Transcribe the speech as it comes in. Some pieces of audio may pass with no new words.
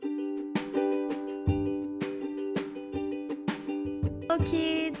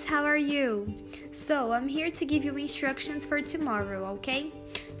kids, how are you? So, I'm here to give you instructions for tomorrow, okay?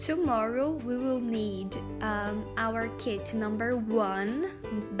 Tomorrow we will need our kit number 1,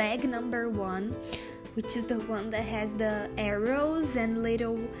 bag number 1, which is the one that has the arrows and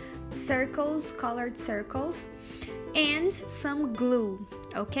little circles, colored circles, and some glue,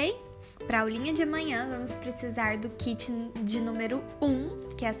 ok? Para a aulinha de amanhã, vamos precisar do kit de número 1,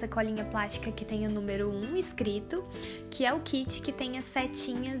 que é essa colinha plástica que tem o número 1 escrito, que é o kit que tem as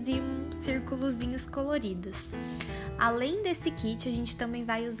setinhas e uns círculozinhos coloridos. Além desse kit, a gente também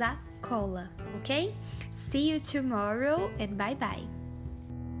vai usar cola, ok? See you tomorrow and bye bye!